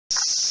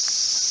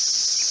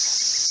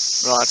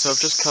Right, so I've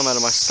just come out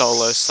of my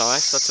solo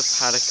site. That's a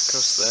paddock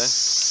across there.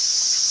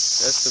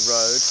 There's the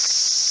road.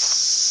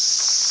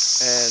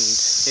 And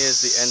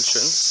here's the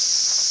entrance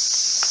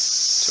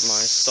to my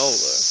solo.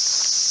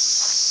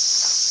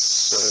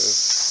 So,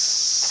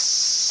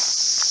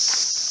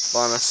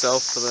 by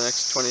myself for the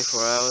next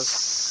 24 hours.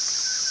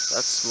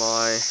 That's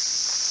my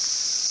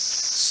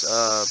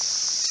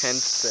tent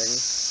thing.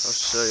 I'll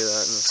show you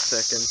that in a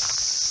second.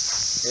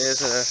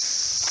 Here's a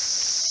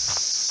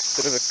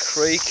bit of a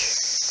creek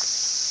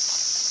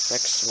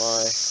next to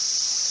my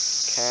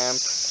camp.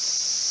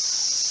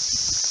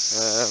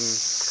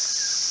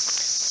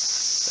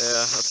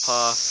 Yeah, a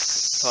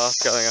path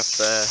going up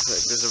there.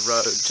 There's a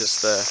road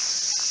just there.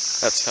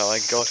 That's how I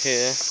got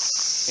here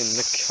in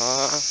the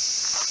car.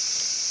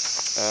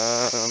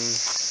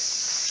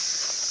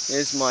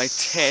 Here's my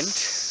tent.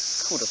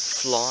 It's called a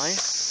fly.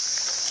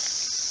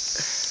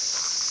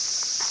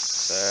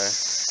 So,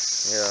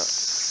 yeah.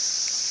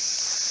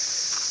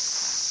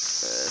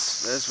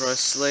 There's where I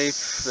sleep.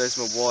 There's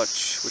my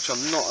watch, which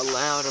I'm not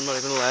allowed. I'm not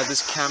even allowed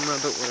this camera,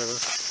 but whatever.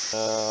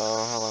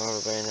 How long have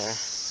I been here?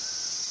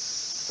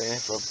 Been here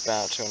for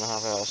about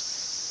 2.5 hours.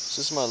 This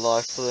is my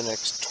life for the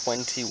next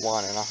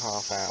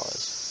 21.5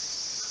 hours.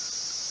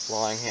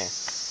 Lying here.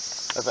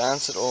 I've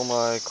answered all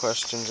my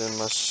questions in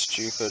my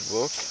stupid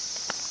book.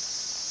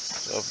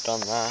 So I've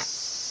done that.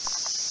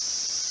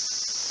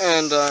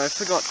 And I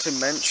forgot to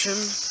mention.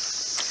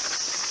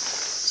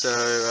 So,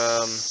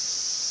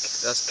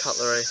 that's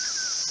cutlery.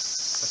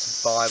 That's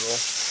a Bible.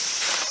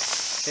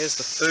 Here's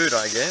the food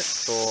I get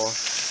for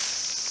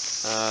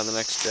the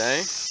next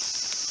day.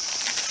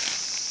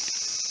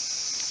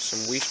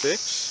 Some Wheat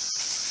Bix,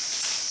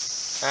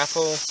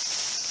 apple,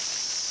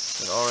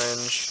 an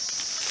orange,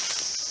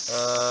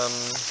 a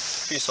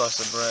few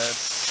slices of bread,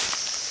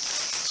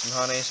 some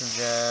honey, some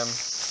jam,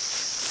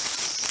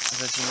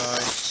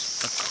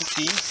 Vegemite, a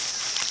cookie,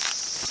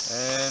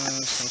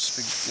 and some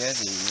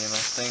spaghetti, and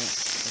I think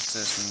it's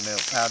just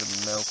milk, powdered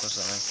milk or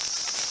something.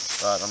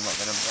 But I'm not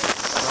going to bother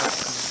with that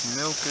because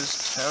milk is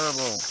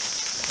terrible.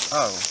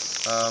 Oh,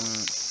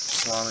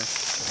 salami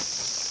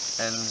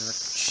and the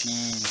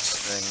cheese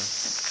thing.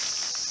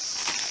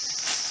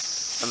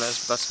 And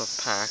that's my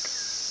pack.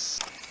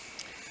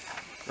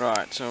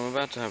 Right, so I'm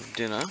about to have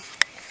dinner,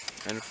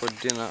 and for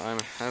dinner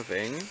I'm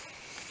having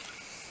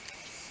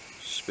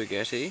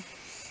spaghetti,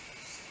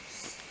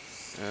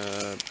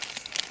 a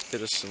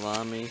bit of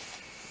salami,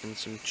 and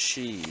some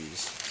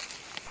cheese.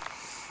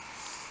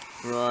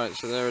 Right,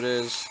 so there it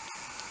is.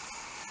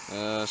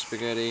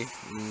 Spaghetti,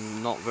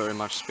 not very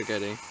much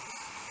spaghetti.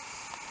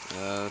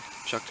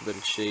 Chucked a bit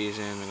of cheese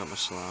in, I got my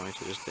salami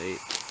to just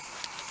eat.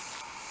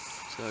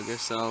 So I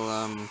guess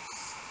I'll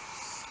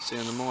see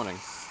you in the morning.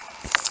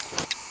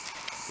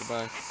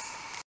 Goodbye.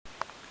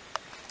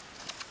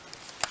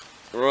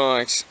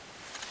 Right,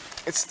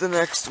 it's the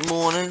next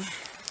morning.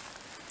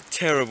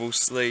 Terrible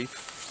sleep.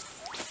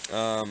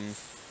 I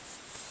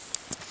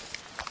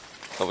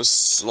was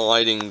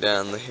sliding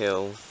down the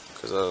hill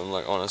because I'm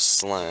like on a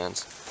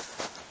slant,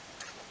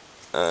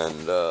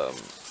 and I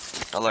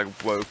like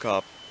woke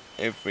up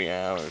every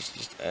hour. It's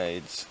just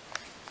AIDS.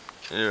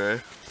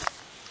 Anyway,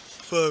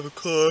 5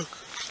 o'clock.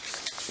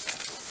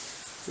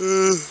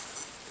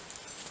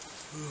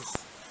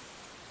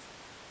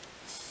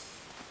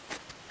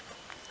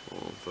 Come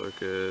on,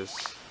 focus.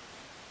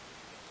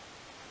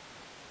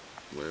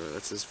 Wait a minute,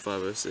 that says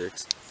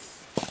 5:06.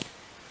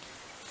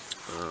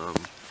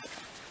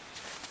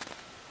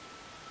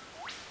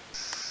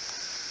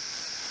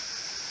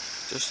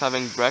 Just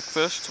having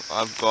breakfast.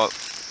 I've got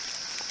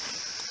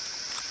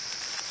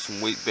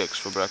some Wheat Bix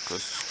for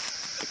breakfast.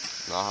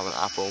 And I'll have an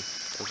apple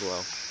as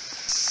well.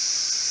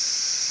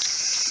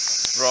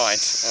 Right,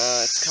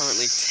 it's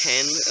currently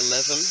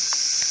 10:11.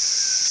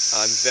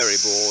 I'm very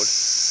bored.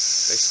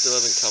 They still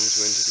haven't come to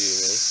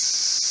interview me.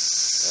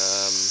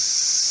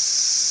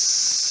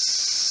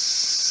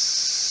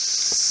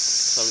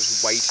 So I'm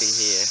just waiting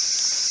here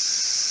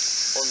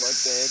on my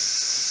bed,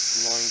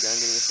 lying down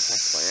getting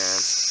attacked by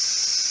ants.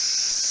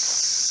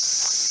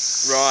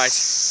 Right,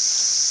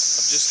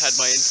 I've just had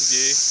my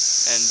interview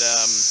and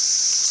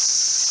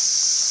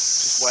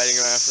just waiting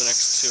around for the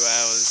next 2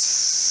 hours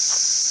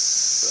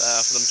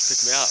for them to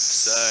pick me up,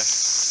 so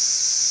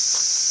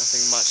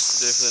nothing much to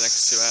do for the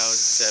next 2 hours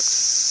except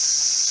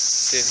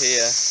sit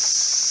here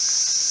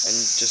and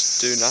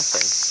just do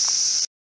nothing.